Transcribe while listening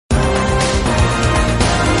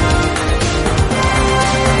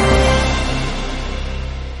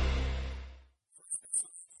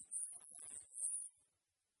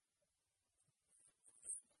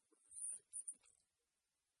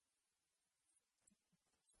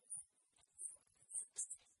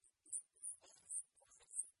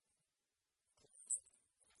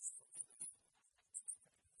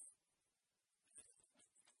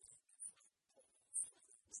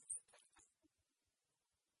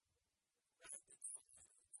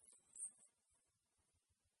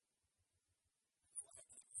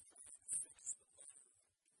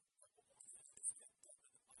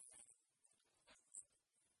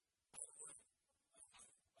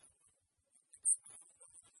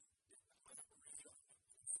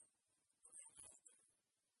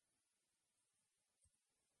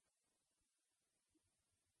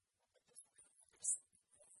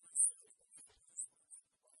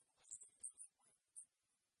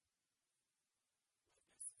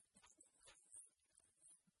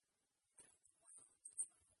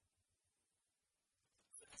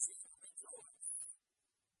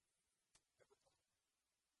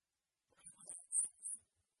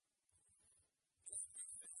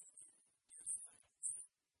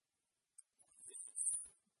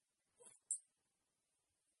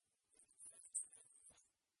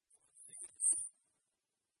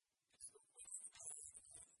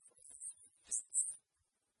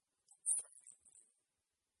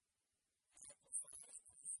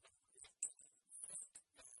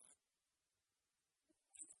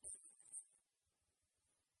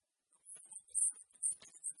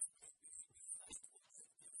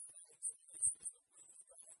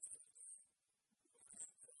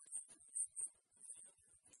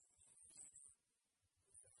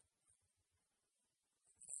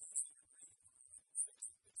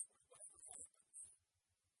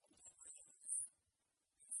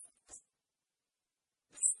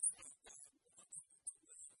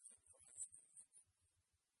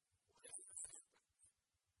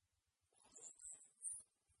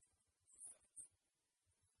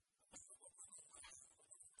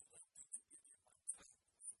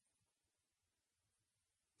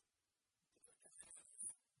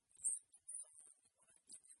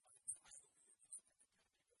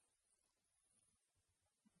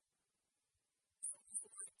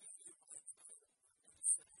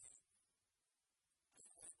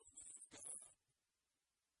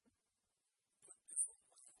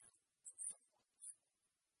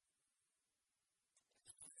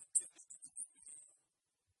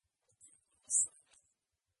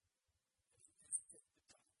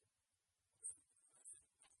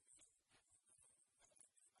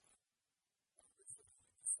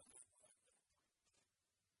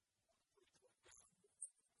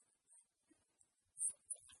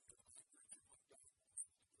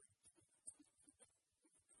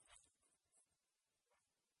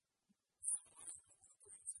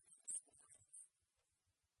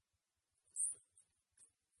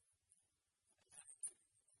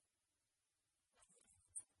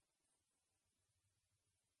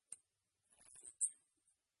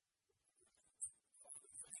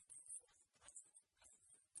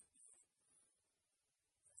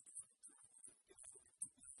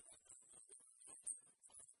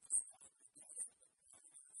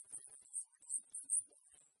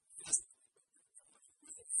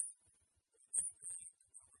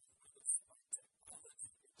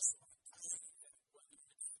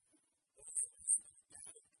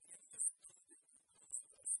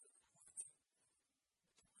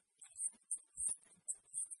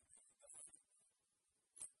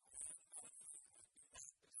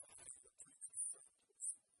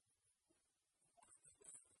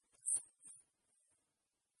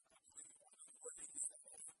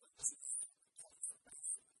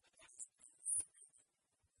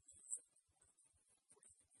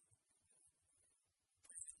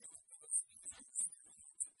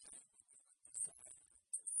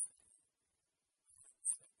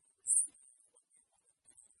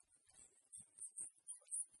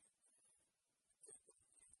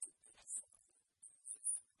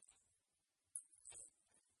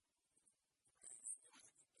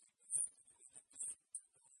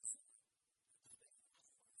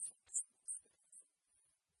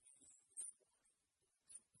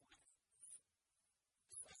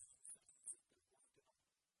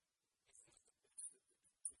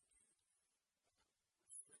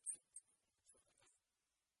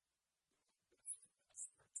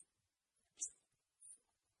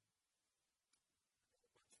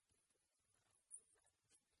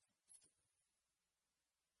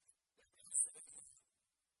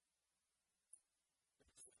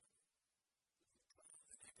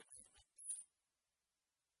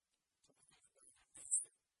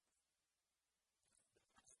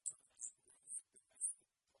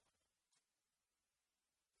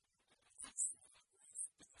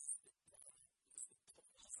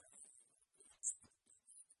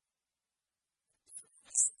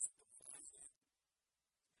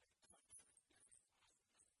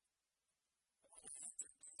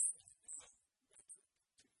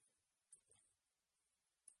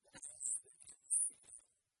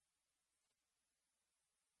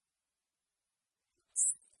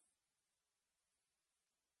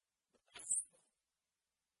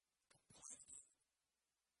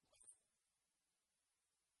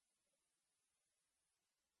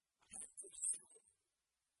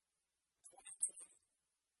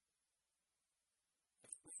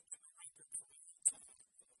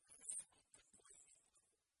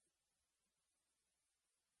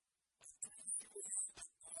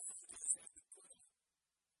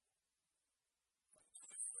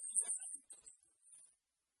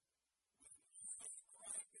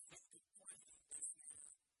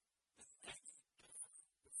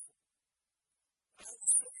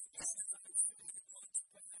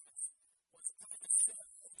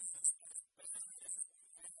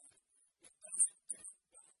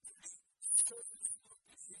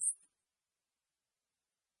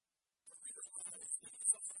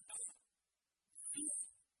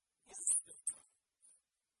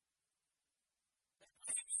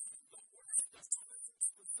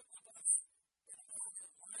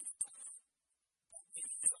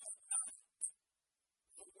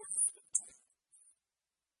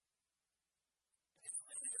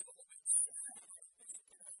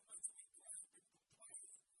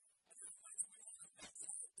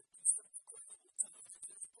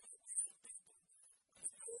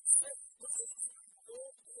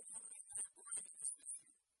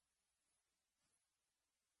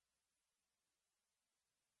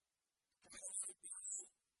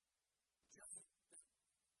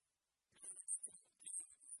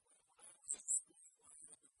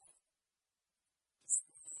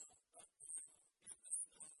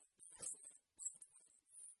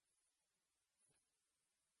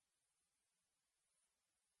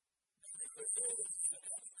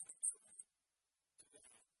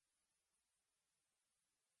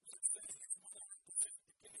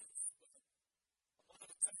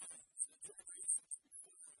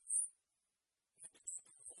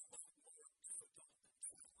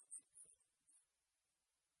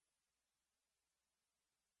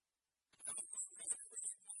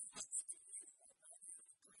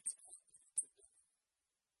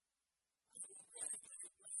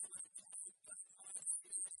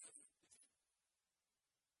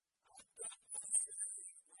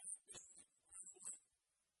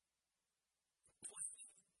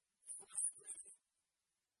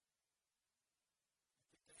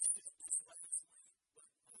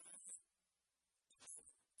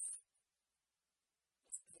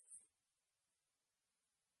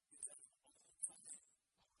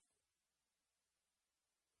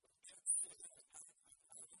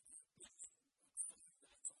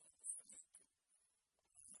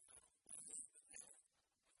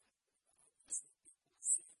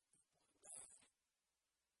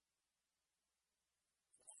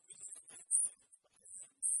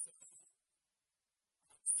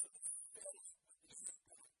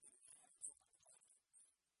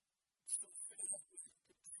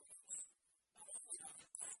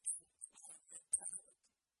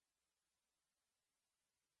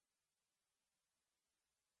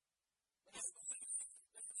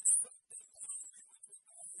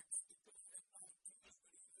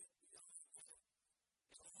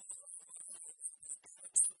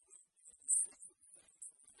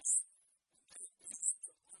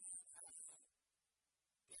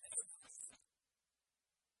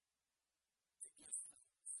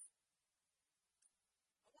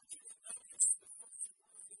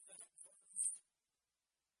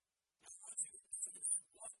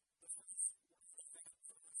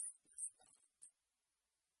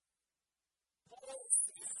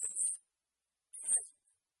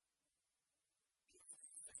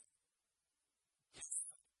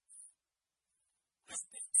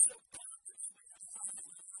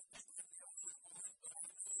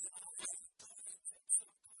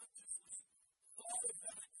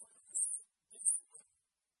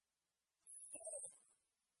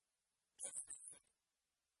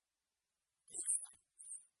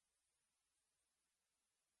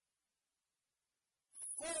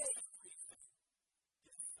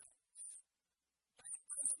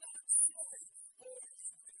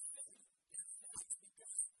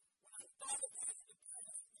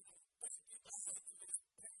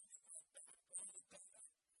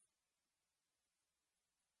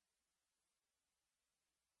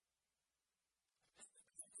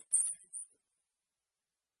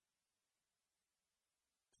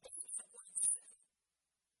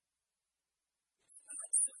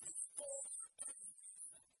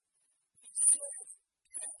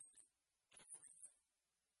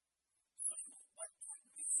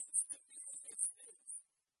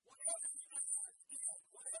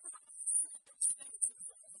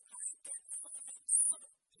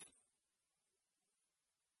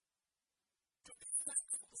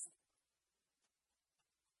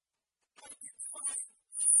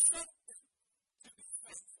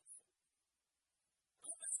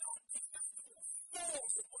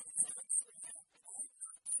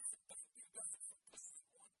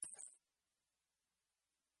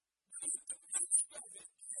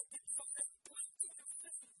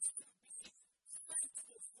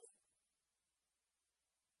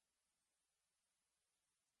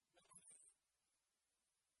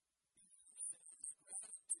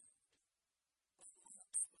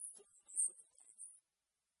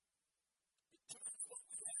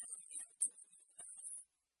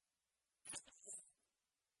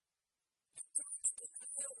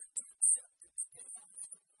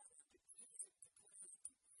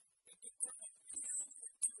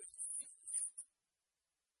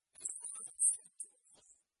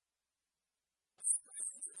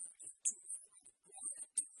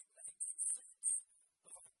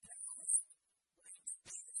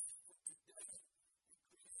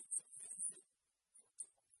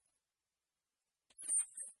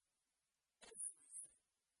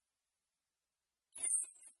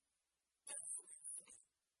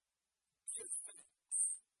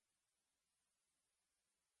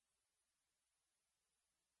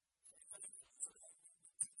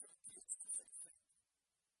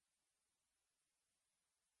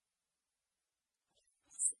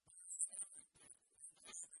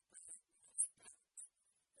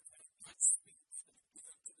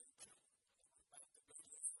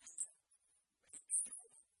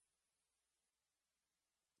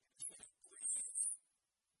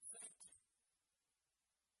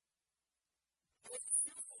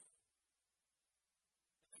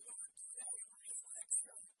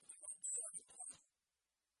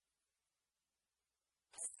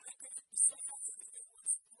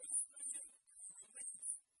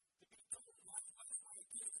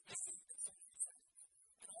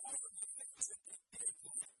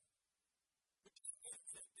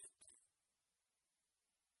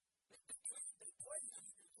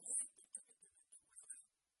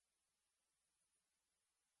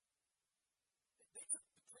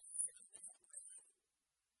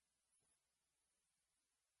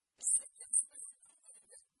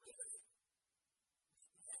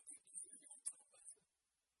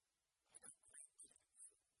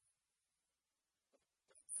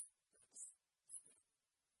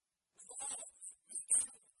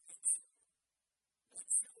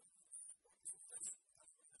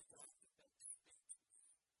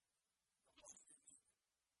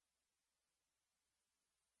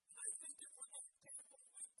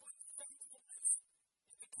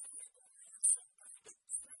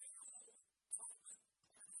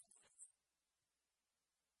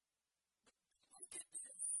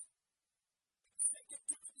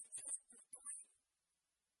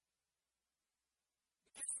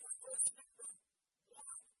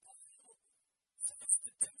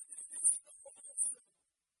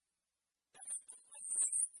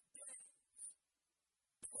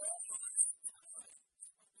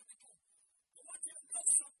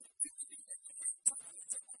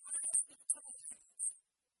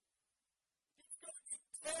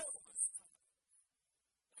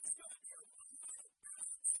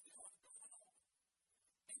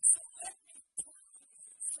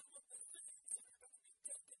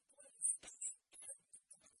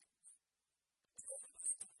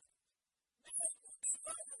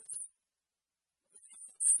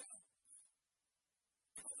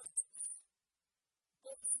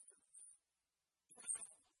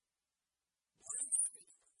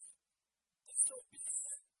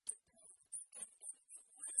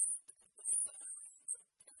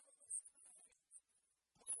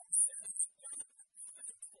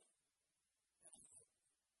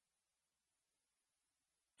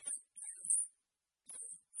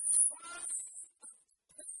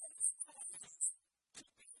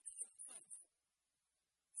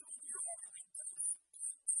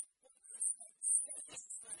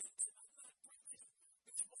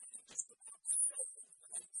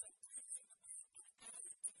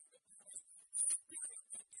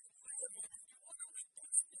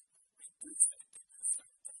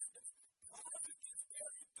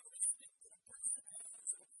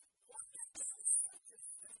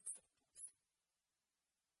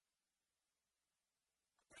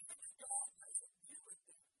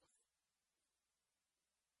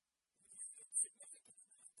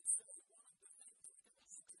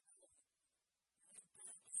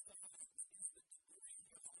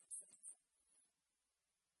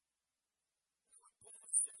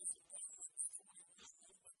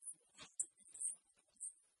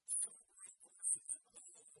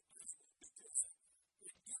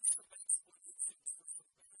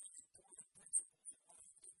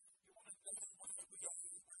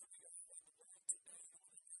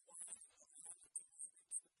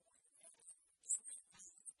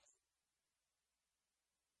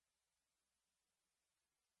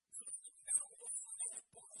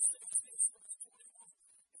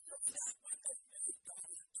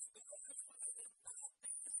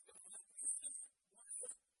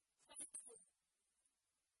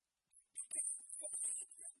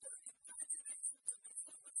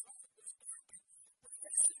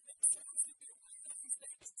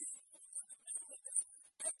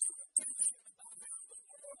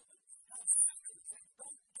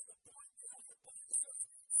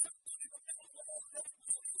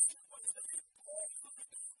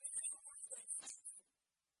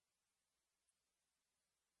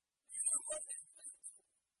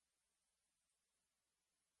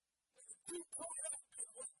too caught up in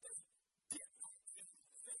what they did not do.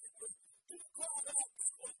 They were too caught up in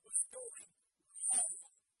what was going wrong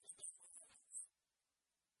in their lives.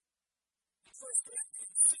 In 1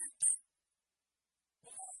 Corinthians 6,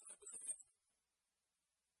 Paul, I believe,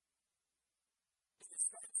 it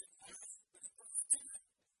starts in verse 10.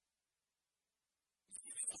 He's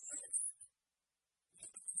giving a list.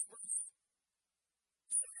 And this verse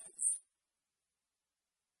says,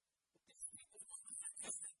 these people want to have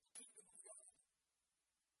the kingdom of God.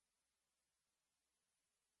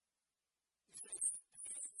 He says,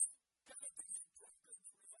 God is drunkards,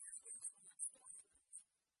 revilers, and extortioners.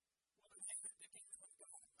 Well, they have the kingdom of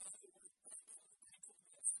God. In other words,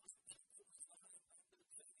 thankfulness was thankful is not an undertaking of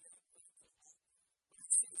thankfulness, but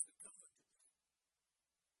it seems to come to me.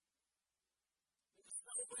 There's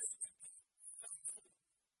no way to be thankful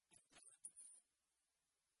and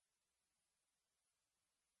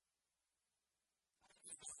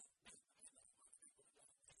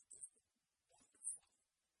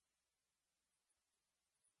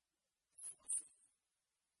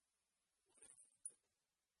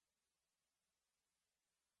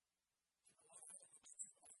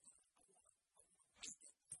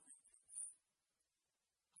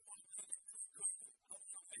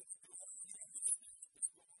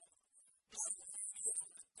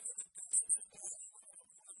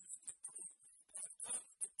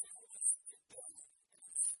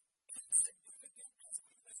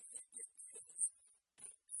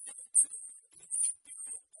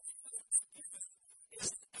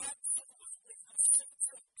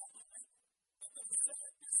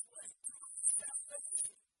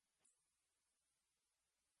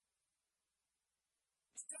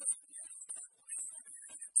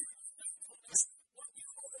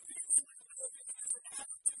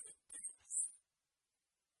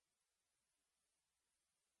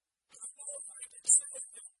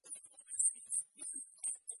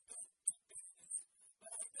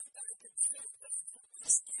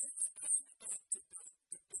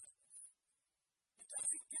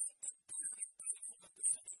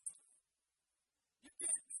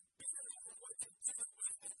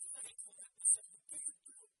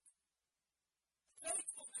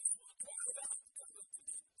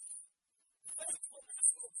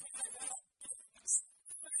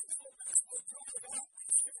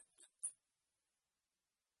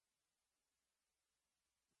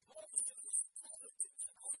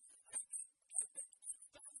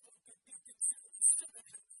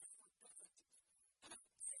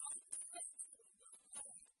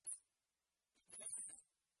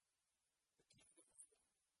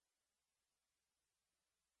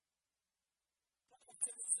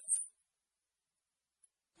penitent.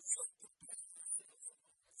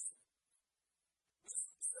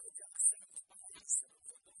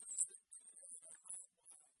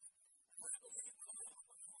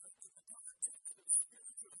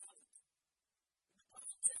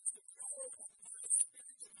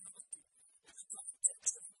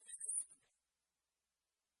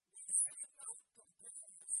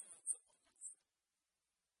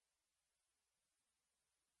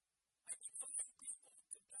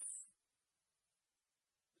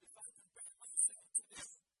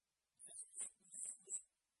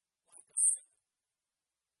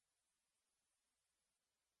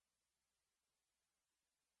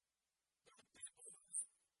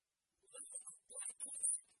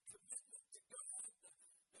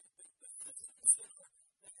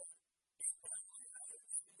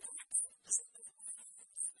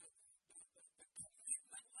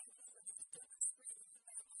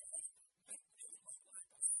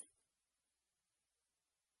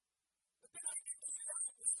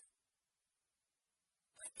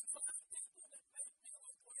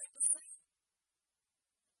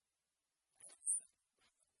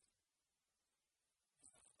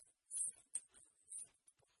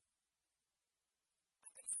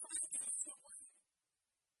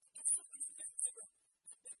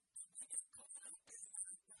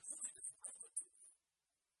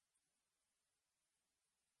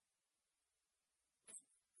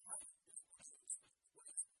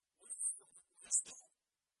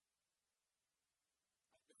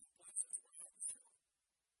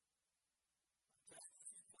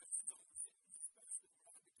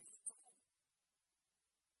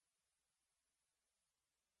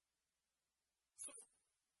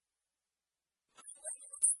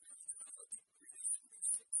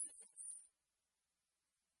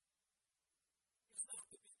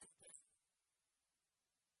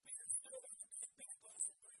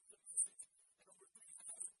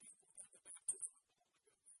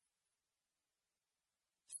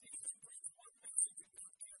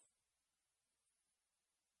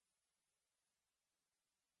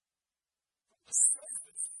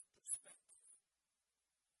 surface perspective,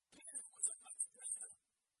 Peter was a much greater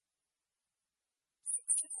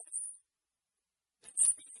success than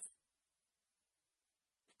Stephen.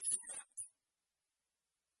 Except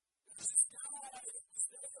there was a guy that was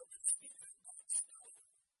there with Stephen named Stone,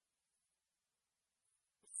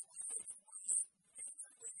 whose life was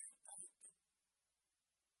majorly impacted.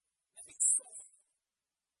 And he saw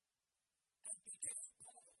and became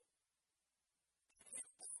Paul. And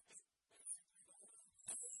basically the whole message of us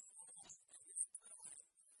and his time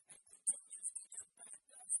and continues to impact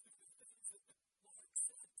us through the things that the Lord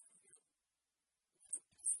said through him. It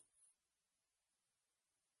was a blessing.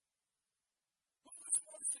 Who was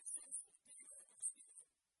more successful, Peter or Stephen?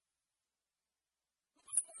 Who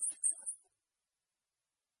was more successful?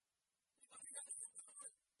 Anybody got any number?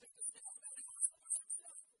 Take us down. Who was more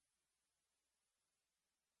successful?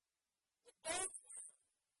 But both were,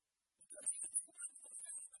 because each one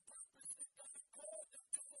fulfilled the purpose that God called them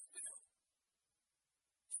to fulfill.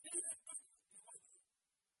 Stephen knew he wasn't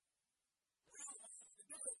real enough to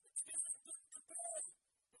do it, but Stephen couldn't compare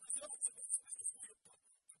the results of his ministry to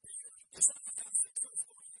Peter. He decided how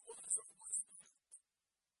successful he was or wasn't.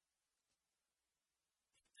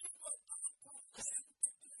 He did what God told him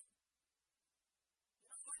to do. You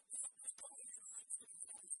know, like God may call you to reach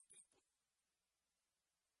 3,000 people.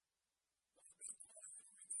 But it may call you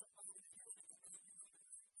to reach somebody that you don't even know you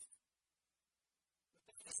want to reach.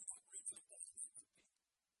 But that doesn't mean reaching thousands of people.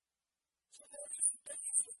 So there is a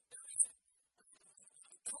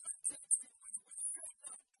context in which we should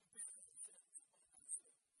not compare ourselves among ourselves.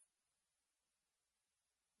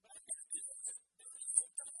 But there is a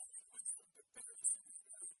time in which the comparison is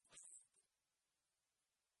very important.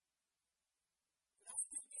 And I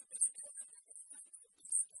think in this time and the length of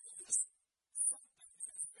these days, something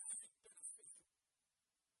that is very beneficial.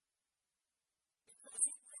 Because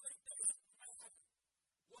it really doesn't matter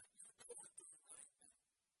what you're going through right now.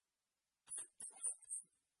 I promise you,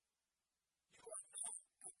 you are not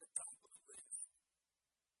at the top of the list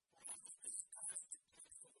for how this time to be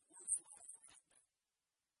for the worst life right now.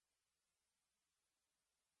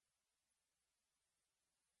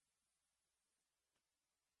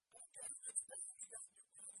 Okay, let's say you got your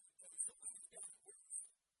brother or somebody's got it worse.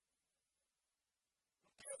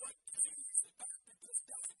 Don't care what disease the doctor just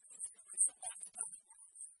diagnosed you with, somebody's got it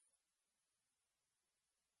worse.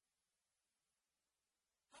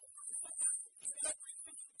 How much is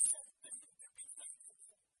everything something to be thankful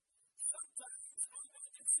for? Sometimes I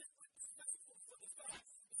want to simply be thankful for the fact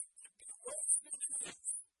that it could be worse than it is.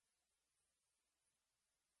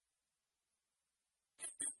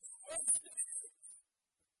 It could be worse than it is.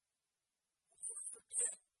 Before you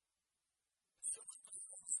forget, some of us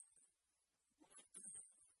also going through the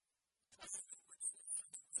time in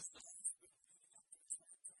which the sun has been leading up to this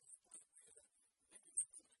hard transplant. We had a negative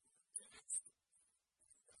clinical test. We're praying for you,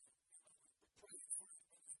 but we're praying for you, praying for your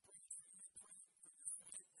family.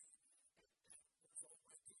 And there's all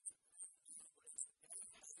my kids around. But it's a bad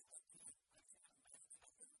thing. I can't imagine. I've never been through it. I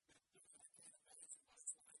can't imagine what it's like to have your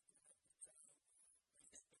child be in the hospital with something significant health issue. I can't imagine.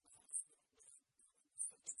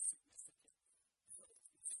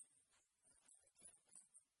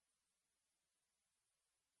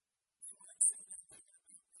 So I can't even think about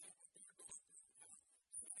what they're going through now.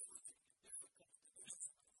 Challenging and difficult to do.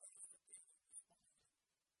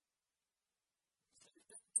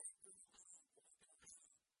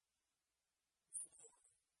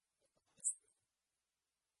 It's not like other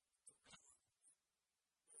people responding. So it doesn't take very long to walk down the floor at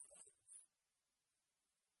the hospital to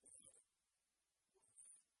cover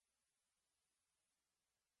their lives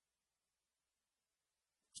with their words.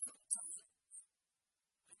 Sometimes I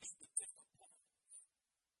need to take a pause.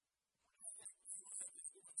 When I think my life is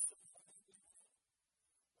doing so wonderfully well,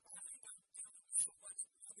 when I think I'm dealing with so much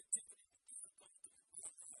negativity and difficulty in my life,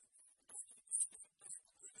 and I need to step back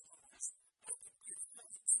and realize I can be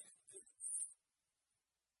friends in this.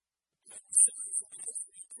 Let me show you from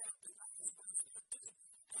history, chapter 9, verse 15.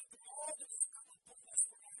 After all that has come upon us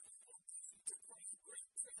for our misfortune to bring great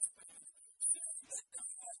trespass, seeing that the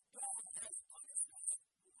Lord God has punished us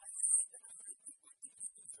right in our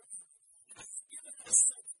iniquities deserve, and has given us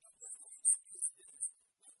such a little excuses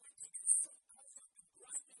when we can get so caught up in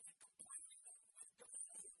grinding and complaining of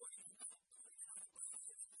what God is and what He's not doing in our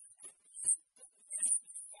lives. And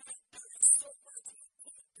despite there is so much we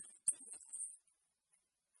can't do to us.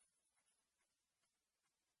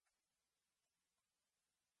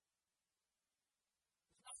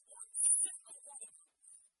 Not one single one of us,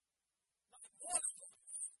 not one of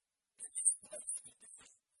us in this place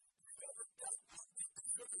today has ever done what we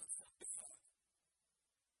deserve from God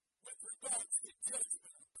with regards to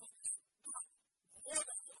judgment and punishment. Not one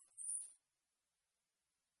of us.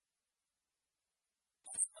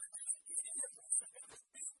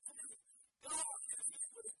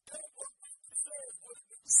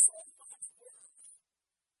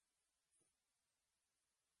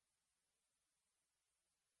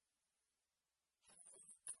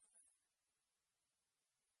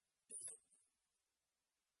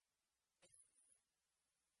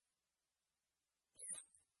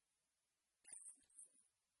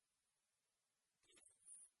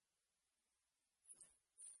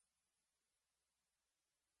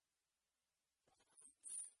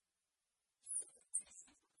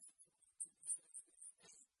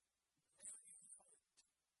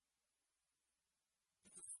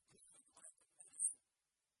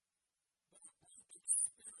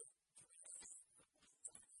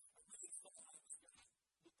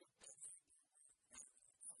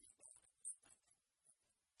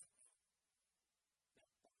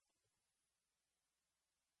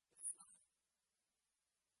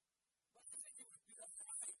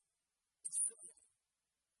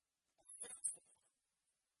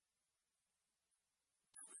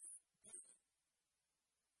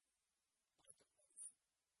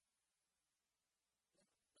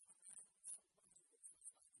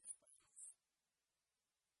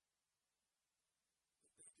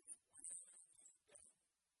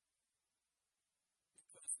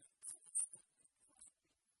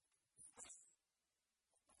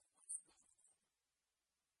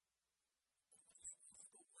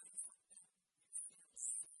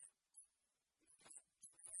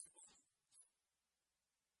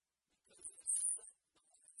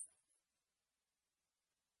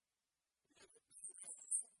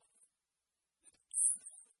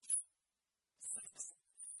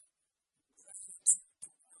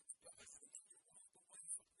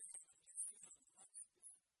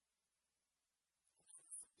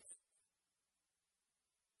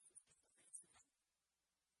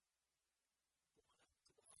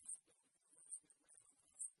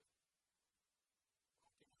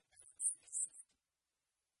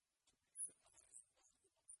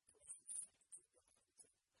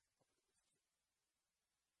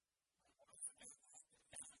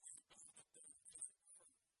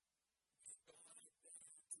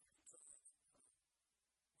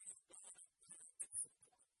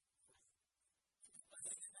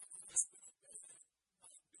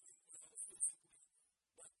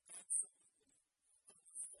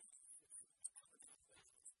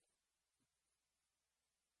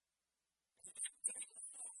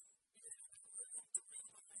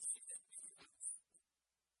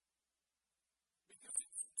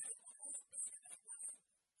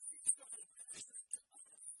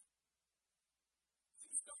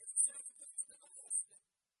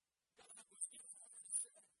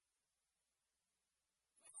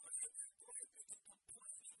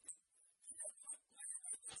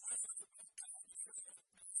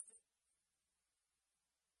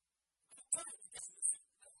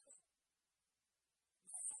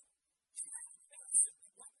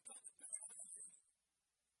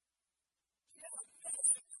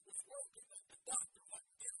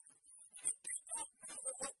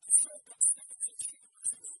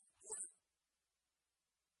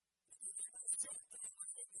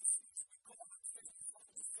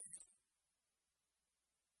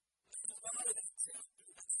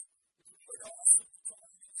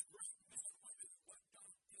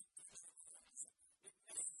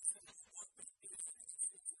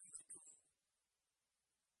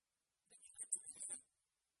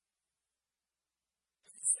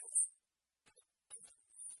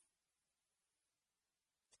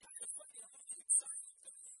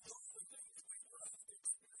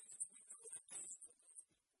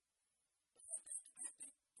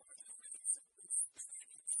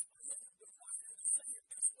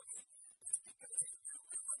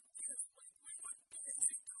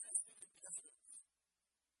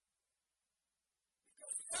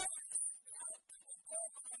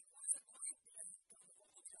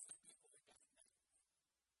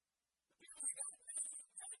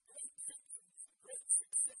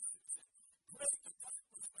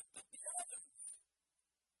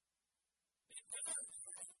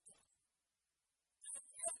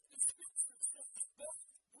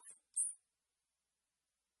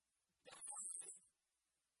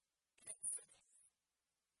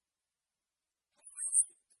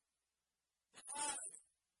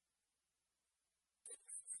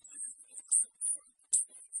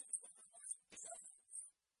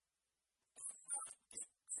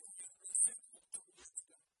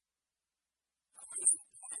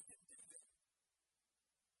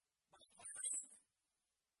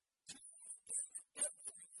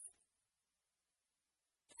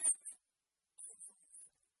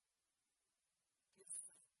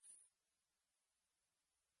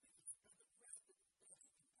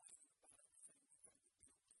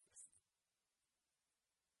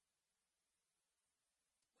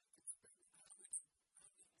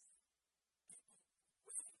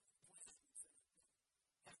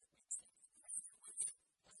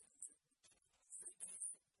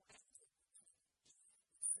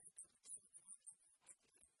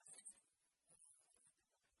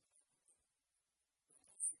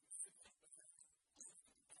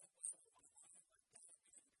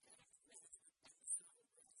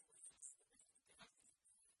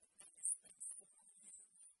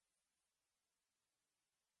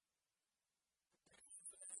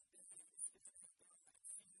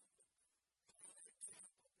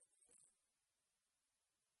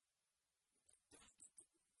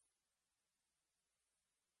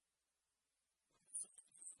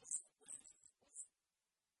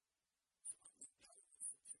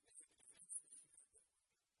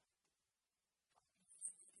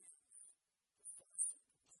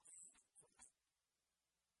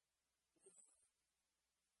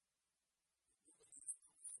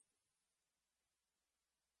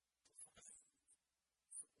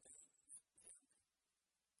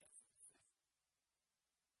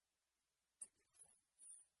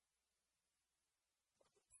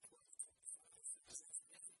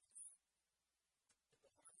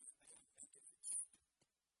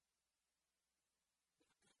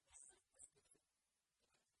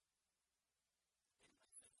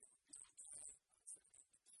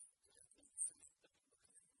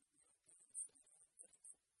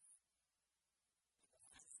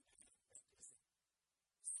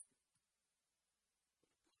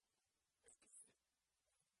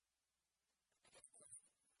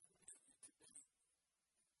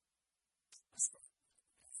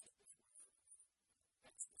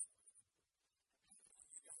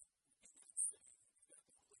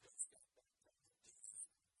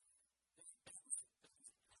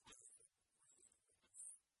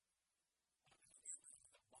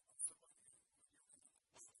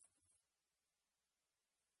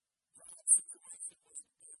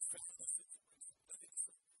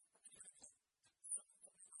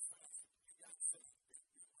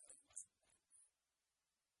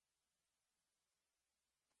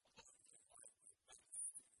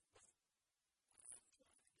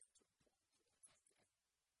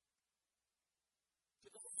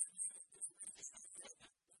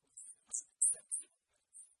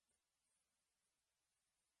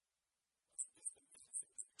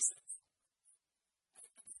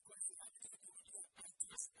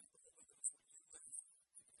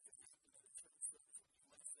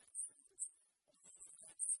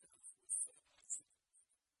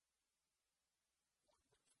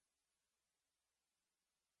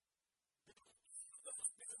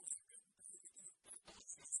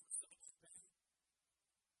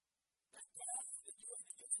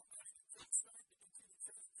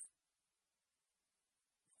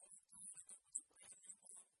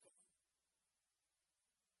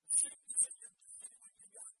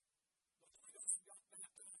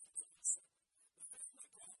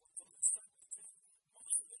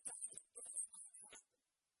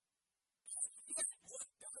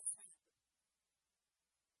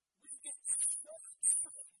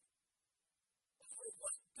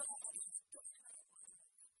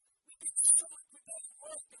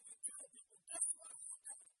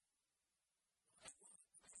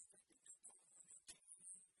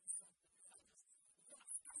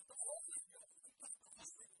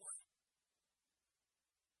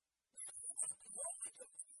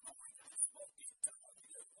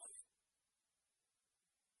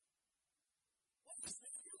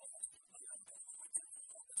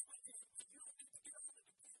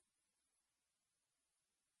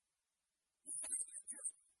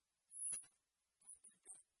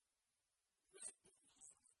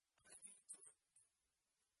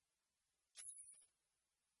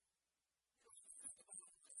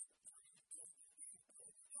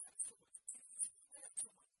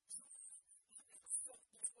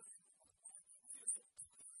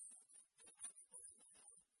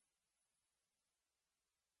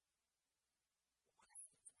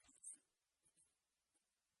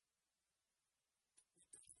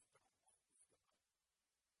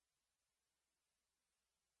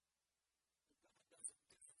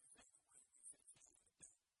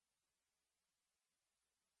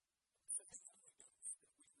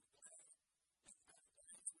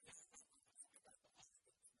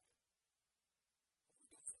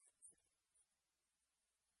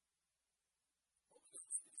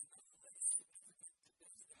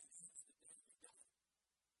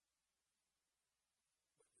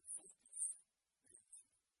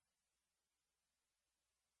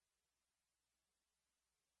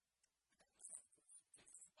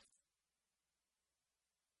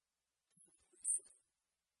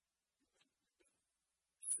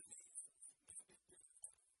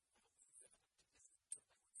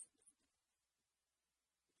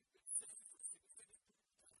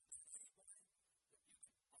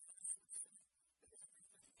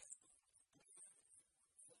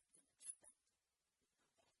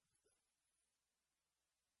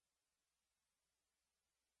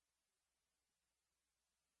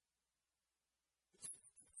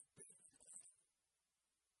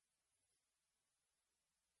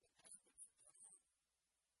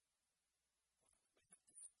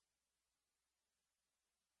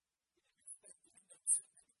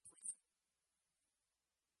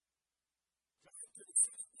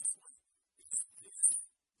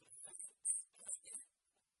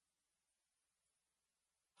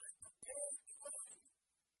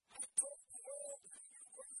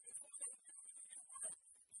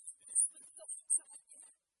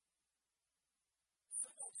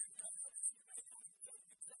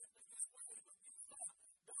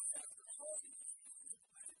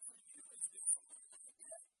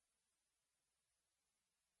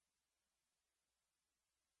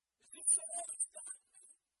 you say, oh, it's got me.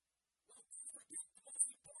 Well, you forget the most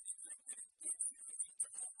important thing that it gives you is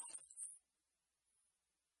eternal life.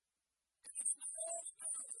 And it's not all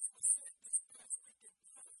about, as we said this past week in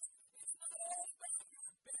Dallas, it's not all about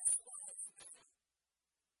your best life now.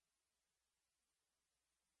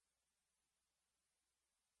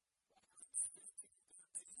 Proverbs 15:13,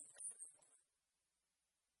 everyone maketh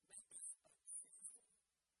a cheerful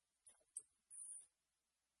countenance,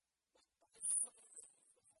 but by the soul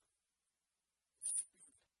of the heart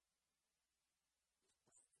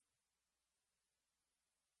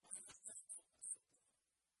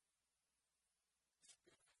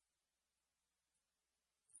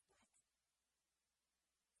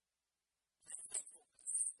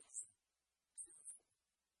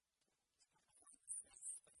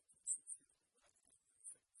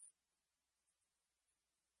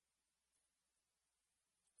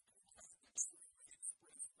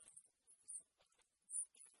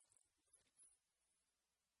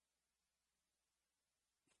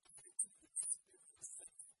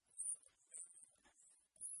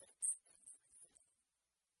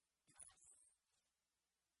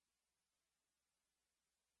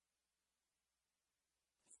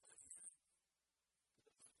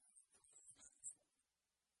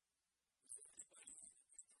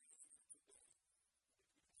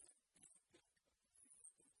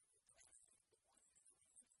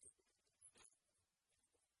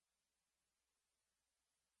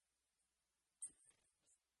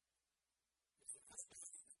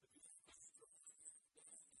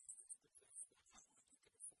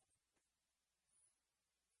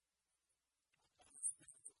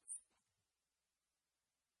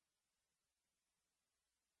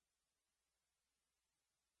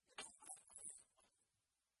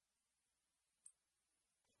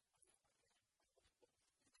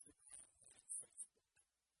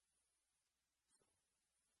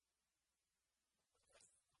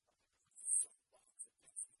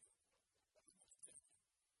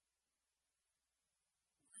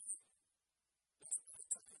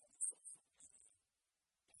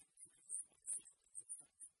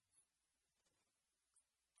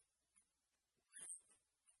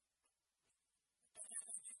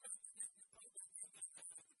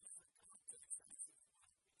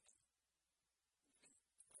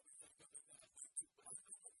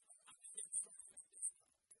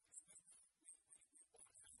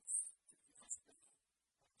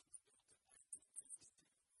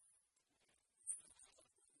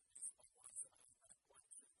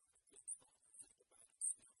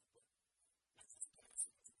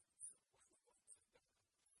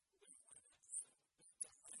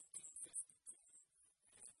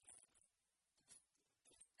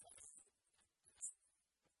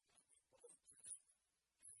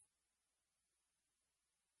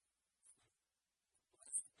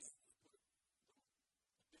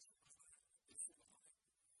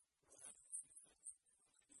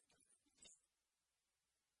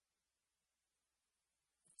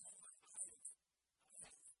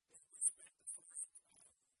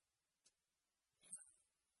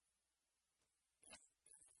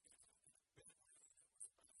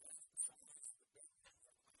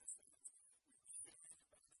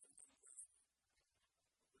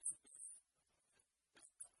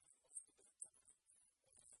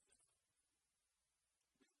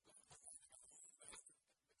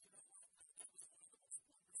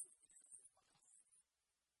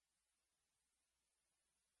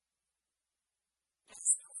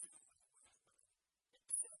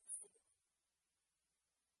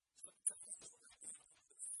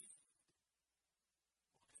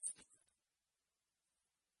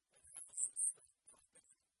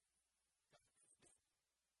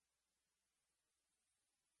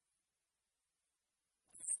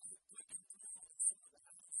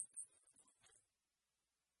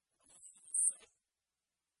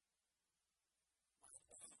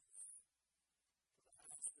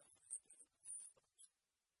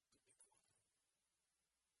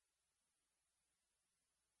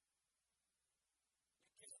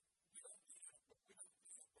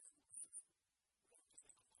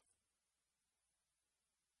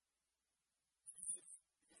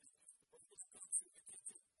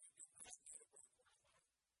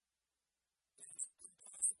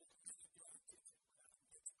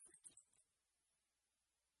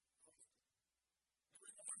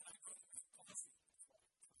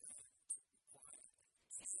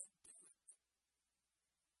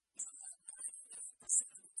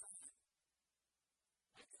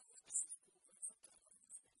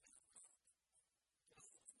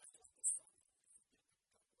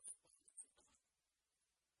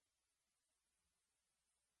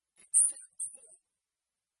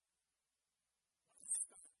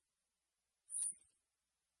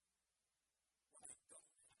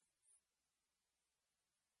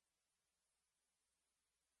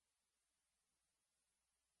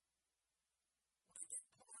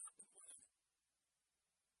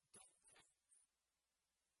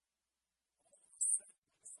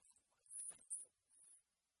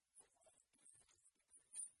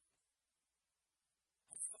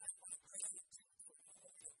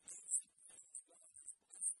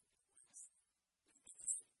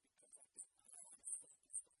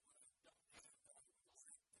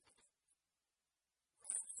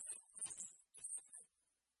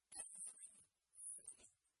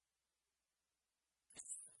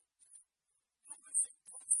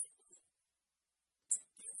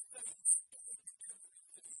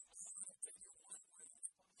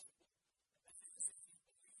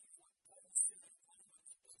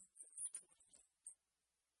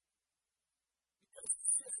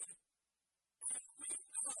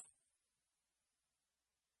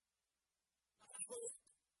hope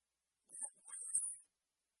that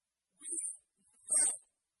we know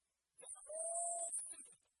that all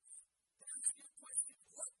things. To ask you a question,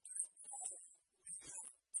 what does Paul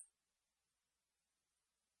want?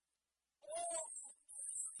 All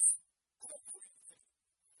things, everything.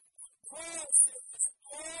 Paul says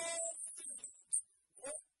all things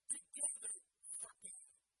work together for good.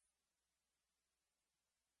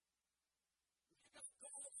 You got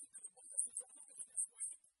God into the bosses all over this way.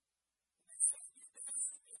 And they say you down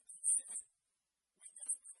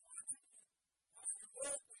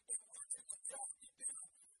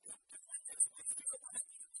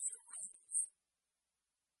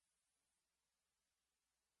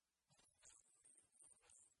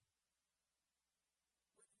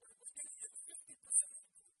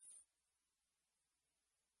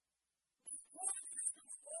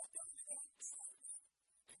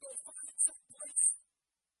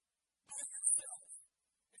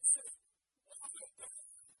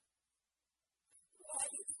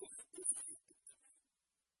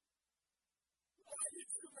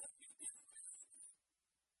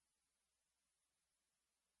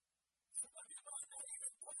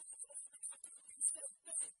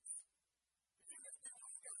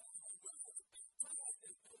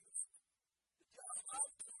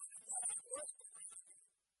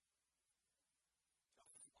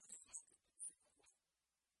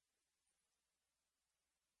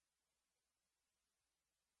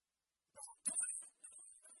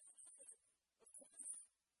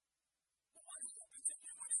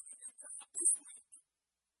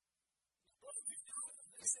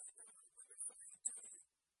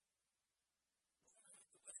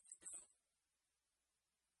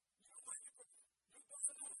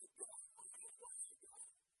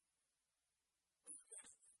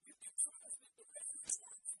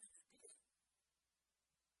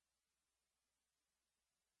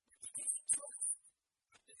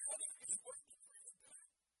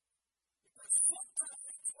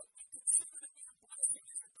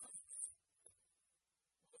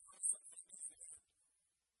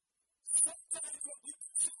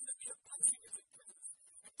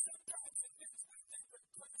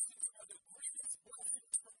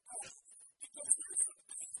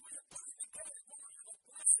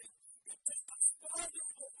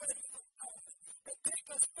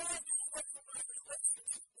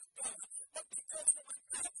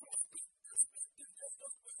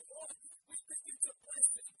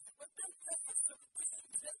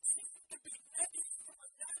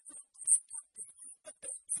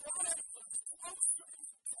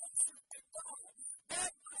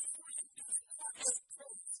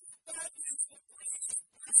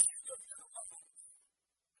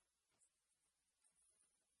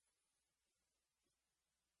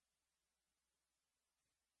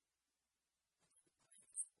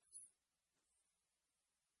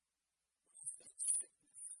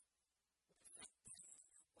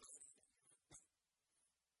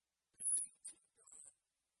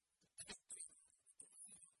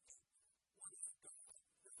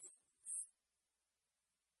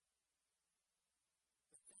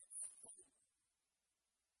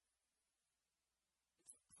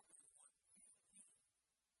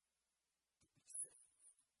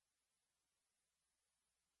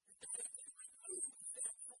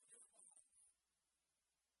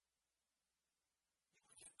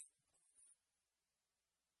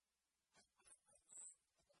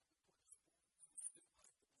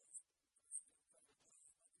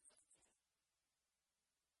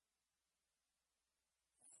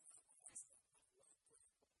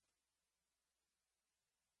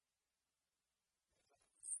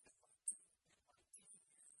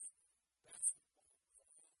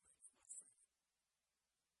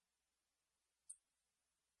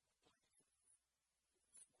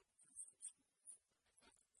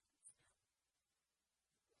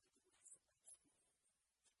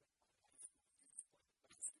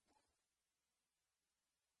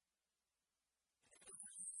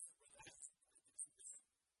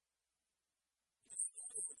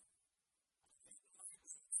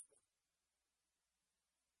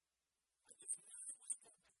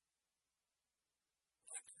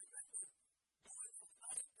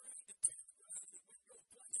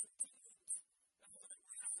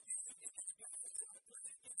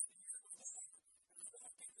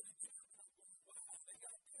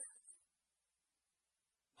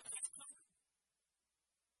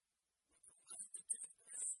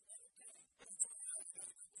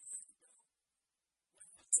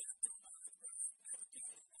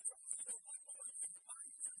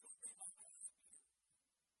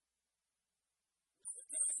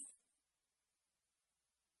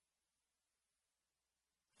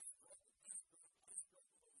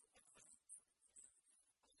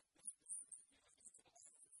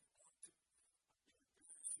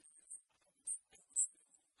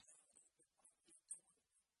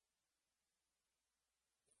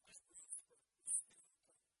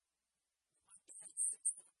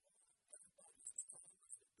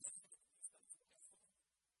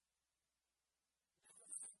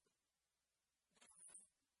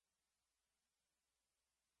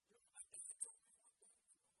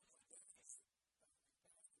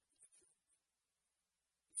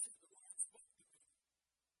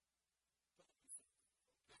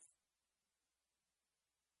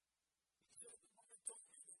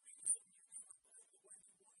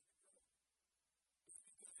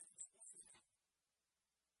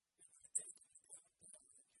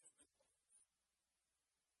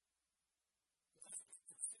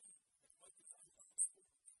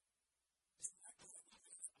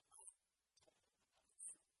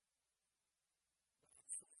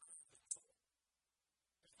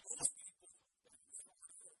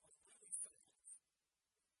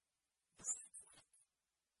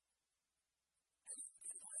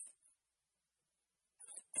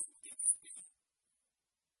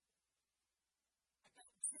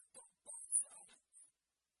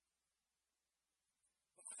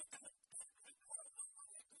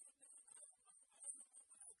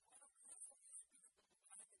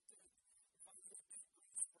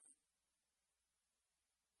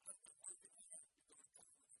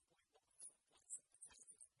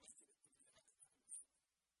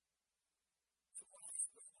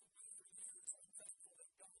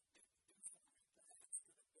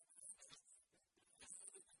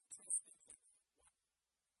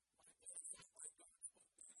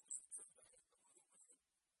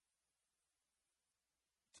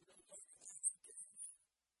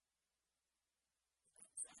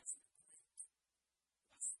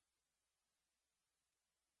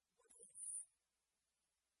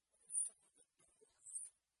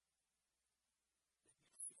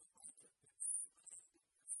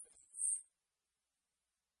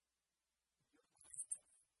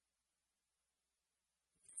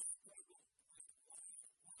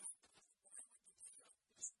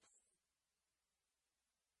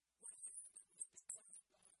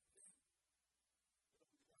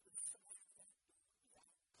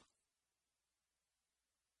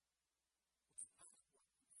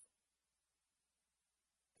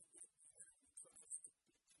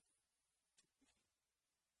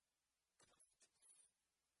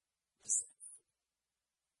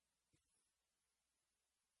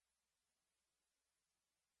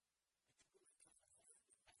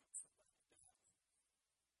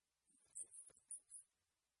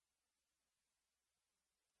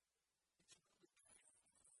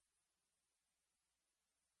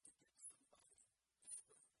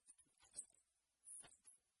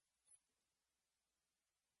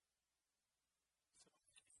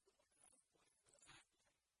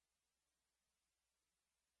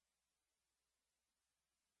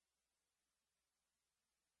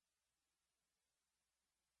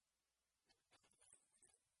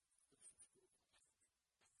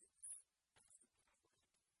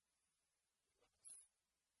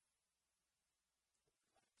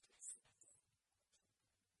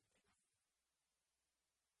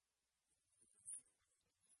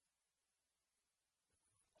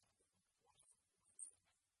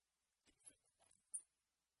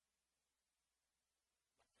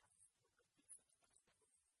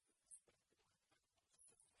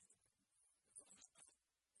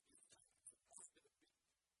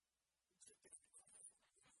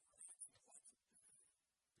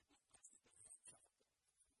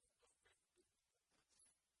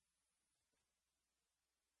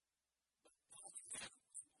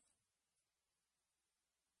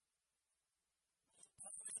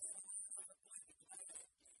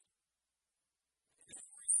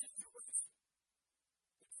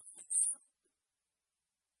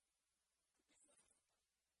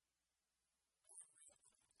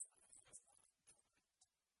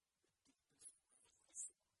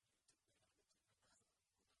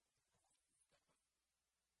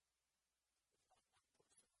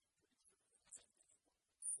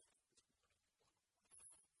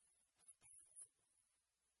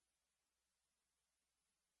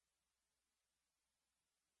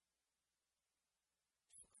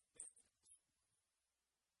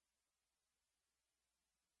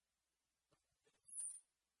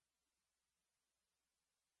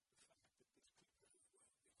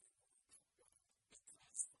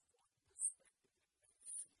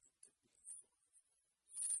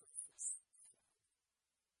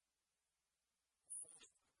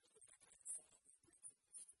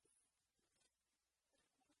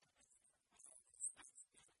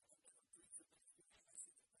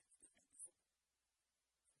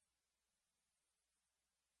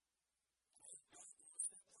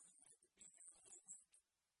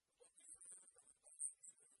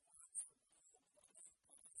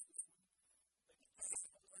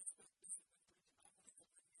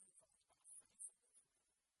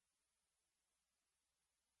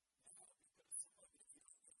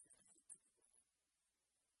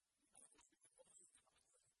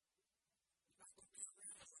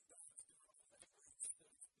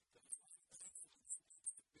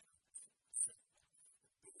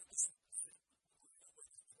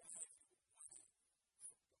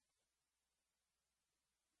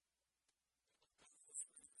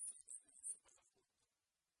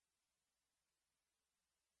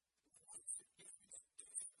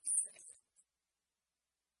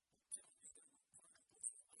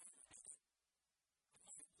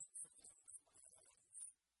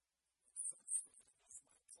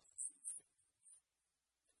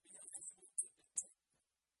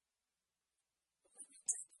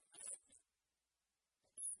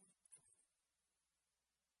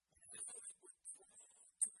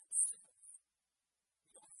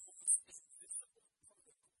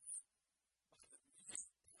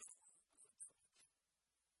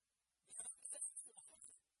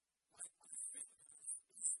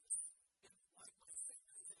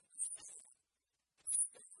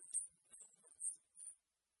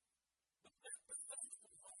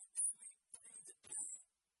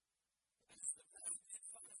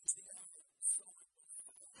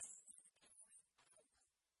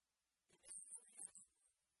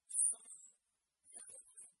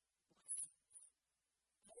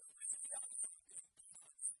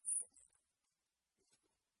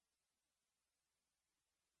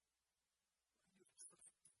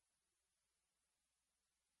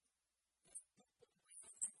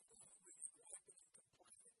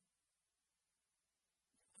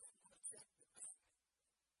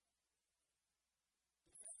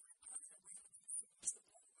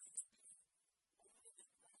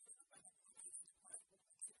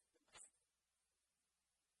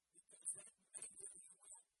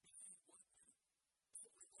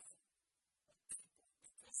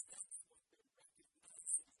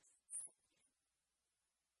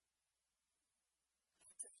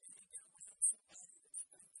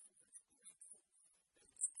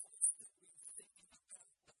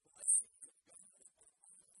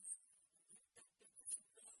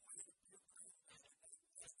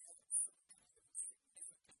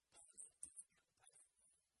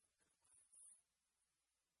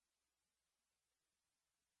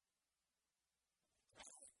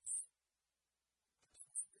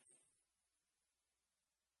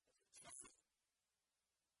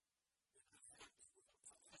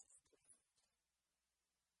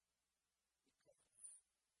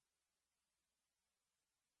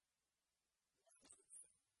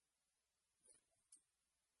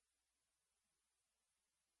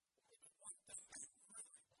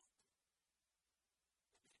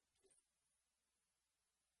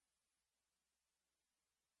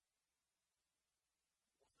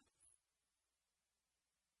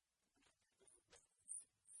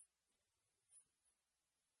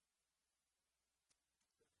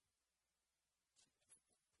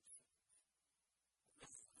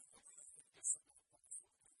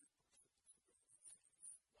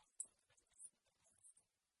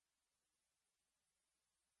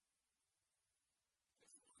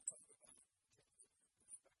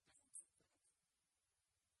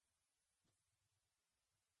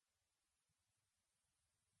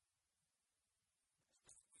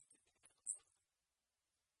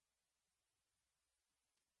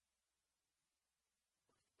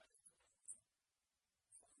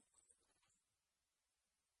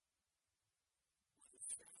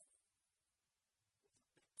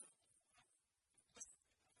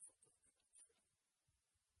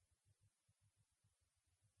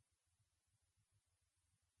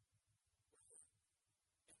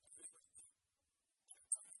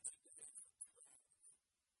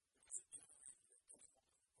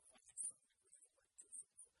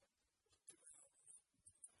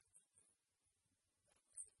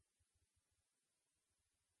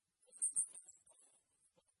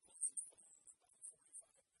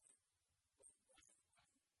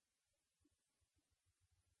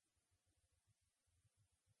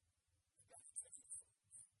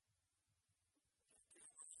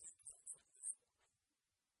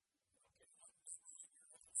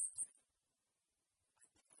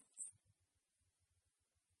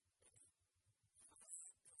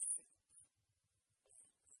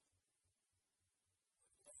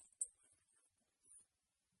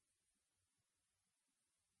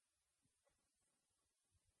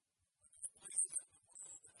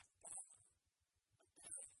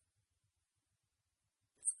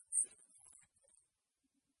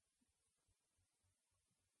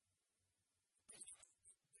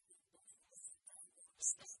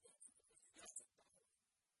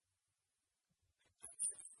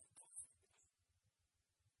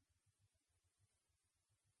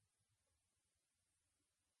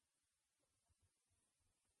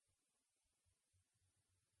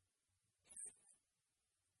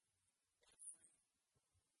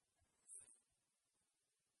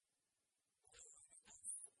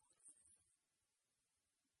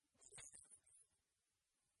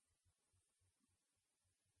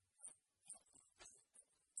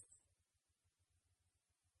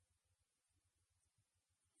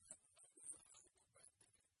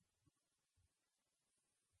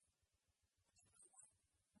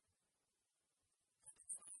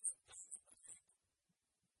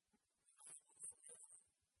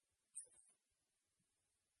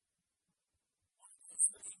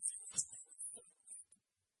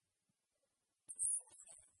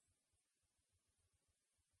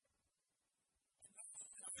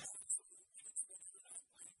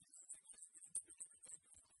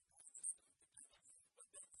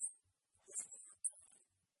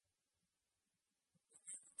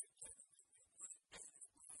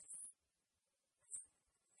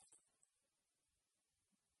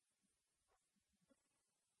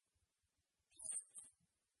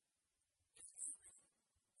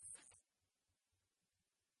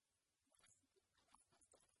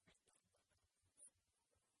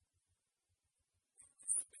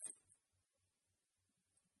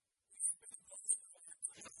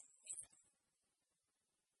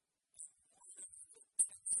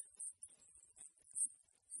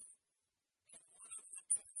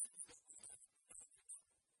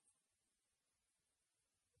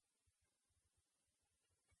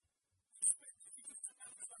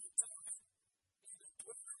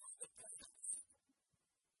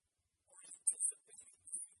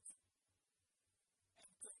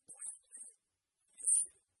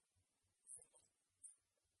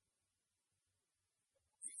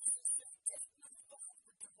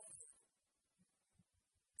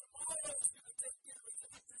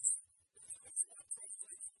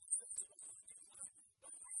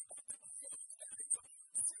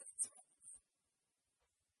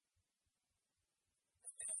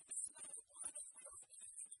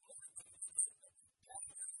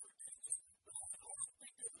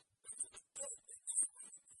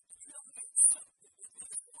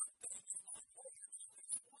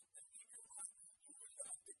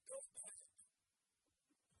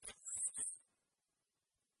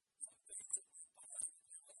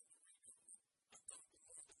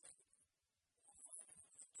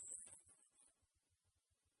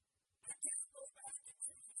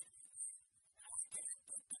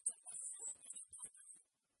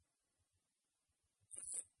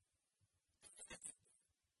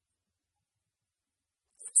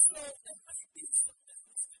So